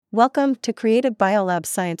Welcome to Creative Biolab's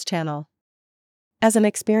Science Channel. As an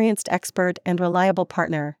experienced expert and reliable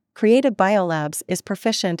partner, Creative Biolabs is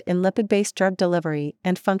proficient in lipid-based drug delivery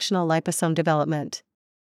and functional liposome development.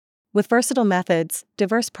 With versatile methods,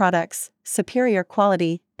 diverse products, superior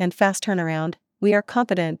quality, and fast turnaround, we are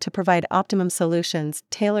confident to provide optimum solutions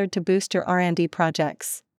tailored to boost your R&D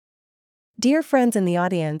projects. Dear friends in the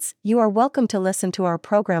audience, you are welcome to listen to our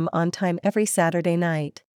program on time every Saturday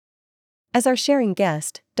night. As our sharing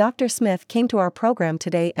guest, Dr. Smith came to our program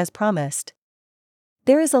today as promised.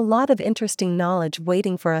 There is a lot of interesting knowledge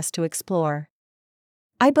waiting for us to explore.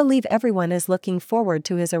 I believe everyone is looking forward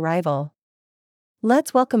to his arrival.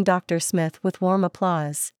 Let's welcome Dr. Smith with warm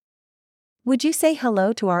applause. Would you say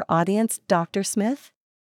hello to our audience, Dr. Smith?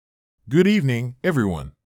 Good evening,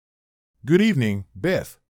 everyone. Good evening,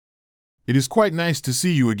 Beth. It is quite nice to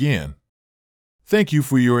see you again. Thank you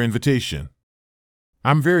for your invitation.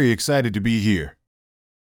 I'm very excited to be here.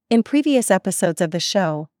 In previous episodes of the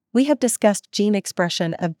show, we have discussed gene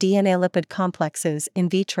expression of DNA lipid complexes in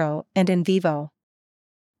vitro and in vivo.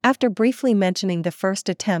 After briefly mentioning the first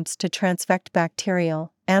attempts to transfect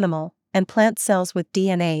bacterial, animal, and plant cells with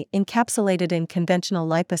DNA encapsulated in conventional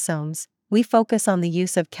liposomes, we focus on the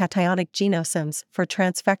use of cationic genosomes for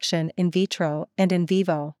transfection in vitro and in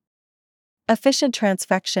vivo. Efficient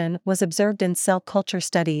transfection was observed in cell culture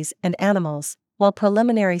studies and animals, while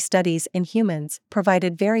preliminary studies in humans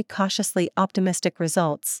provided very cautiously optimistic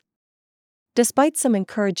results. Despite some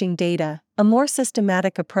encouraging data, a more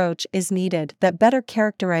systematic approach is needed that better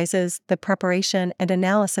characterizes the preparation and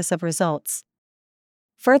analysis of results.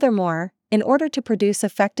 Furthermore, in order to produce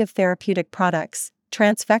effective therapeutic products,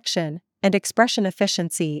 transfection and expression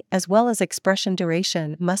efficiency as well as expression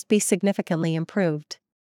duration must be significantly improved.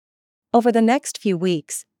 Over the next few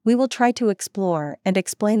weeks, we will try to explore and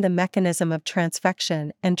explain the mechanism of transfection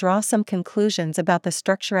and draw some conclusions about the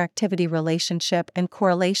structure-activity relationship and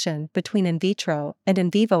correlation between in vitro and in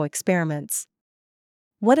vivo experiments.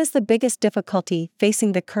 What is the biggest difficulty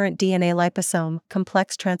facing the current DNA liposome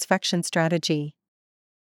complex transfection strategy?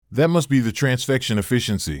 That must be the transfection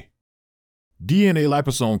efficiency. DNA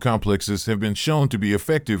liposome complexes have been shown to be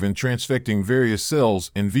effective in transfecting various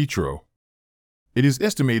cells in vitro. It is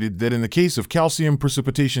estimated that in the case of calcium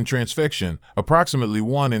precipitation transfection, approximately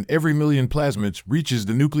 1 in every million plasmids reaches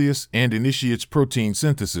the nucleus and initiates protein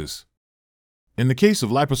synthesis. In the case of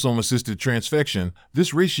liposome-assisted transfection,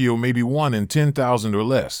 this ratio may be 1 in 10,000 or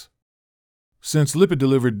less. Since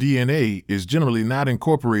lipid-delivered DNA is generally not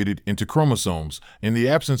incorporated into chromosomes, in the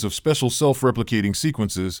absence of special self-replicating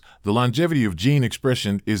sequences, the longevity of gene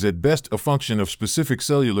expression is at best a function of specific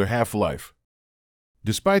cellular half-life.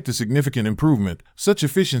 Despite the significant improvement, such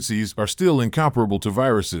efficiencies are still incomparable to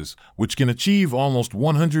viruses, which can achieve almost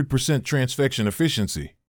 100% transfection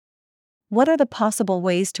efficiency. What are the possible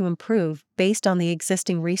ways to improve based on the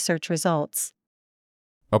existing research results?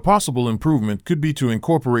 A possible improvement could be to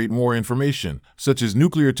incorporate more information, such as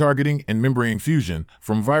nuclear targeting and membrane fusion,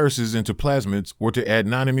 from viruses into plasmids or to add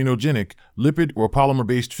non-immunogenic, lipid or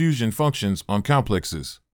polymer-based fusion functions on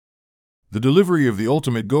complexes. The delivery of the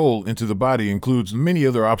ultimate goal into the body includes many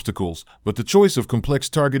other obstacles, but the choice of complex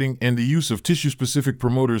targeting and the use of tissue-specific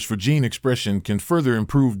promoters for gene expression can further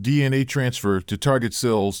improve DNA transfer to target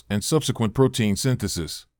cells and subsequent protein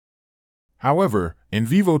synthesis. However, in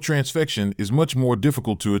vivo transfection is much more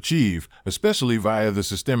difficult to achieve, especially via the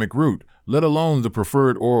systemic route, let alone the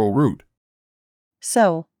preferred oral route.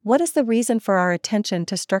 So, what is the reason for our attention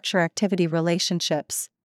to structure-activity relationships?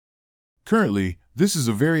 Currently, this is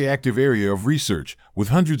a very active area of research, with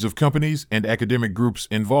hundreds of companies and academic groups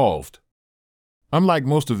involved. Unlike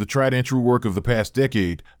most of the tried-and-true work of the past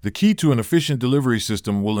decade, the key to an efficient delivery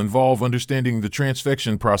system will involve understanding the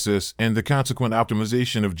transfection process and the consequent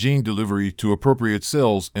optimization of gene delivery to appropriate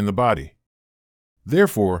cells in the body.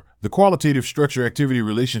 Therefore, the qualitative structure-activity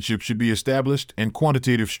relationship should be established and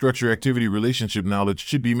quantitative structure-activity relationship knowledge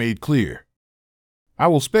should be made clear. I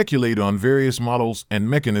will speculate on various models and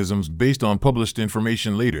mechanisms based on published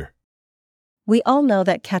information later. We all know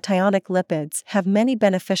that cationic lipids have many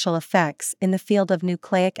beneficial effects in the field of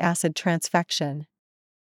nucleic acid transfection.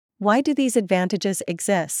 Why do these advantages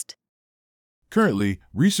exist? Currently,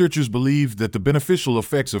 researchers believe that the beneficial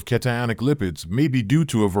effects of cationic lipids may be due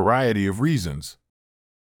to a variety of reasons.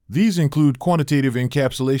 These include quantitative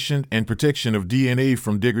encapsulation and protection of DNA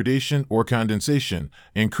from degradation or condensation,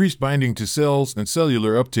 increased binding to cells and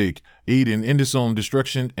cellular uptake, aid in endosome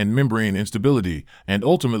destruction and membrane instability, and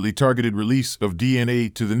ultimately targeted release of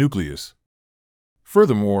DNA to the nucleus.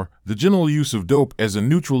 Furthermore, the general use of DOPE as a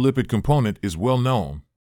neutral lipid component is well known.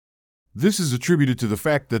 This is attributed to the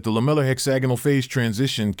fact that the lamellar hexagonal phase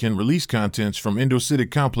transition can release contents from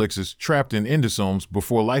endocytic complexes trapped in endosomes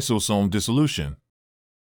before lysosome dissolution.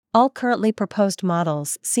 All currently proposed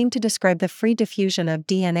models seem to describe the free diffusion of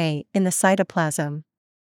DNA in the cytoplasm.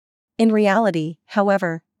 In reality,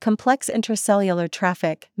 however, complex intracellular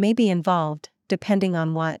traffic may be involved, depending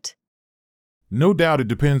on what. No doubt it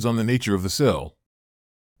depends on the nature of the cell.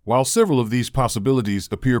 While several of these possibilities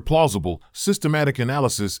appear plausible, systematic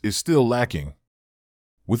analysis is still lacking.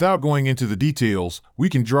 Without going into the details, we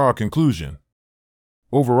can draw a conclusion.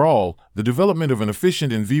 Overall, the development of an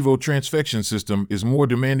efficient in vivo transfection system is more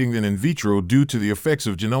demanding than in vitro due to the effects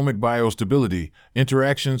of genomic biostability,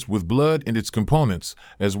 interactions with blood and its components,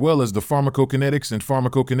 as well as the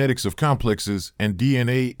pharmacokinetics of complexes and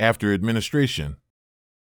DNA after administration.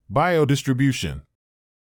 Biodistribution.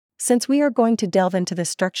 Since we are going to delve into the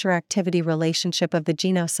structure-activity relationship of the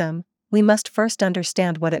genosome, we must first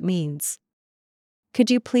understand what it means.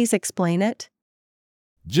 Could you please explain it?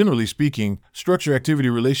 Generally speaking, structure-activity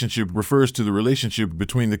relationship refers to the relationship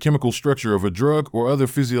between the chemical structure of a drug or other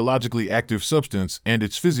physiologically active substance and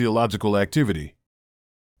its physiological activity.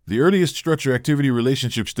 The earliest structure-activity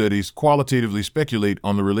relationship studies qualitatively speculate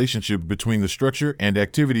on the relationship between the structure and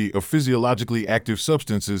activity of physiologically active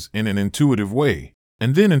substances in an intuitive way,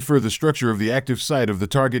 and then infer the structure of the active site of the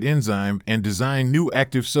target enzyme and design new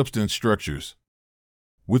active substance structures.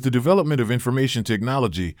 With the development of information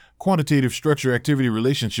technology, quantitative structure-activity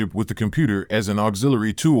relationship with the computer as an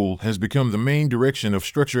auxiliary tool has become the main direction of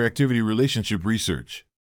structure-activity relationship research.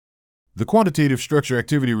 The quantitative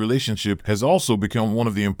structure-activity relationship has also become one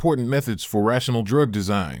of the important methods for rational drug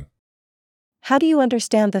design. How do you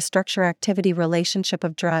understand the structure-activity relationship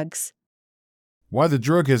of drugs? Why the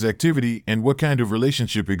drug has activity and what kind of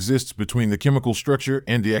relationship exists between the chemical structure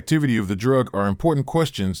and the activity of the drug are important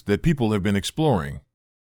questions that people have been exploring.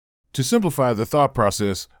 To simplify the thought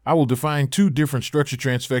process, I will define two different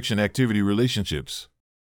structure-transfection activity relationships.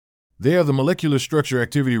 They are the molecular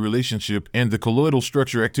structure-activity relationship and the colloidal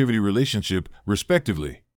structure-activity relationship,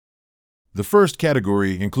 respectively. The first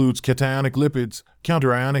category includes cationic lipids,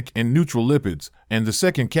 counterionic and neutral lipids, and the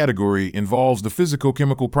second category involves the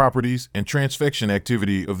physicochemical properties and transfection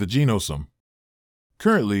activity of the genosome.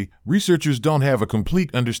 Currently, researchers don't have a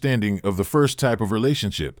complete understanding of the first type of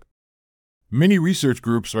relationship. Many research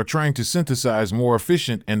groups are trying to synthesize more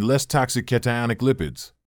efficient and less toxic cationic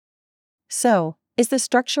lipids. So, is the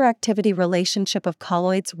structure-activity relationship of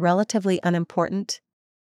colloids relatively unimportant?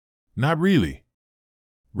 Not really.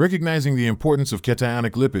 Recognizing the importance of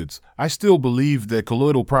cationic lipids, I still believe that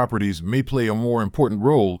colloidal properties may play a more important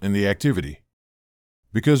role in the activity.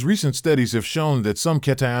 Because recent studies have shown that some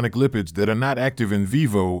cationic lipids that are not active in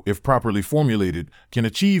vivo, if properly formulated, can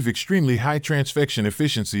achieve extremely high transfection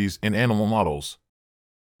efficiencies in animal models.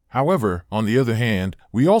 However, on the other hand,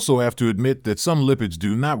 we also have to admit that some lipids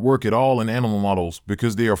do not work at all in animal models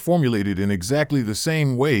because they are formulated in exactly the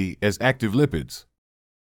same way as active lipids.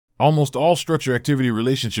 Almost all structure-activity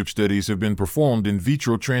relationship studies have been performed in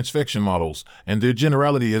vitro transfection models, and their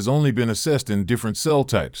generality has only been assessed in different cell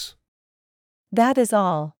types. That is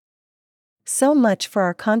all. So much for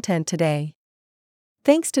our content today.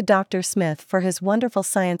 Thanks to Dr. Smith for his wonderful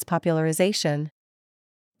science popularization.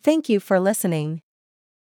 Thank you for listening.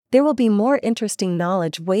 There will be more interesting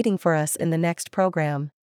knowledge waiting for us in the next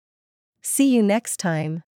program. See you next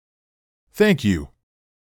time. Thank you.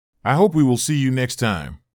 I hope we will see you next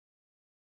time.